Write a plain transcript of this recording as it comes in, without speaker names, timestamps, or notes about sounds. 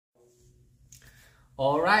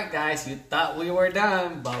Alright guys, you thought we were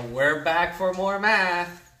done, but we're back for more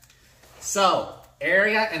math. So,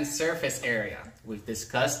 area and surface area. We've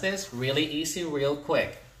discussed this really easy, real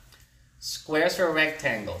quick. Squares for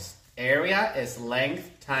rectangles. Area is length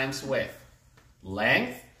times width.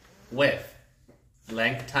 Length, width.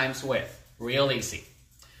 Length times width. Real easy.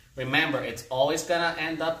 Remember, it's always gonna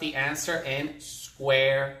end up the answer in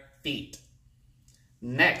square feet.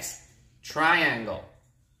 Next, triangle.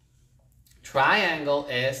 Triangle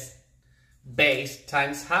is base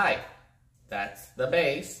times height. That's the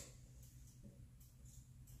base.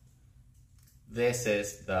 This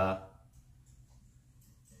is the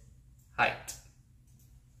height.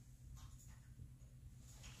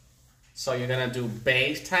 So you're going to do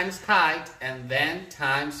base times height and then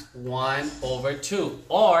times 1/2.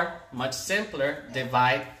 Or, much simpler,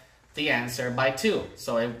 divide the answer by 2.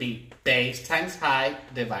 So it would be base times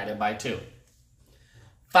height divided by 2.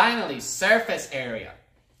 Finally, surface area.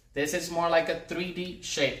 This is more like a 3D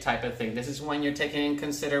shape type of thing. This is when you're taking in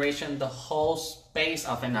consideration the whole space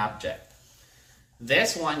of an object.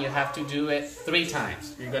 This one, you have to do it 3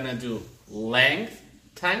 times. You're going to do length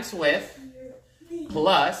times width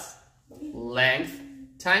plus length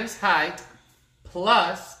times height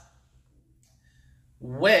plus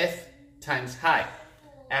width times height.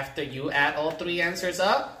 After you add all 3 answers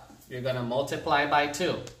up, you're going to multiply by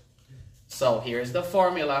 2. So here's the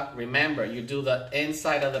formula. Remember, you do the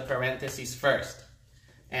inside of the parentheses first.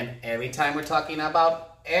 And every time we're talking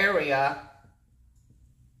about area,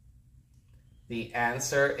 the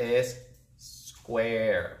answer is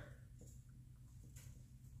square.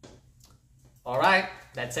 All right,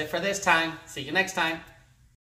 that's it for this time. See you next time.